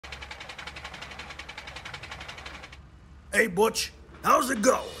Hey, Butch, how's it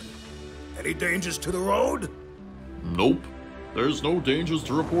going? Any dangers to the road? Nope. There's no dangers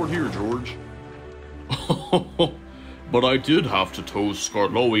to report here, George. But I did have to tow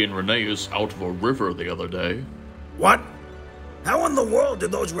Skarloey and Rheneas out of a river the other day. What? How in the world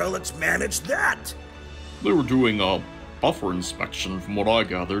did those relics manage that? They were doing a buffer inspection from what I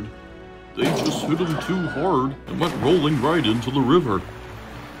gathered. They just hit them too hard and went rolling right into the river.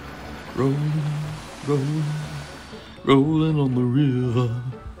 Rolling, rolling, rolling on the river.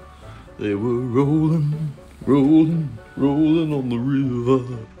 They were rolling, rolling, rolling on the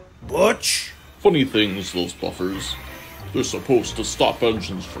river. Butch? Funny things, those buffers. They're supposed to stop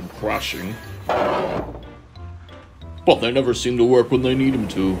engines from crashing. But they never seem to work when they need them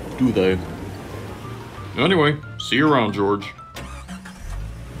to, do they? Anyway, see you around, George.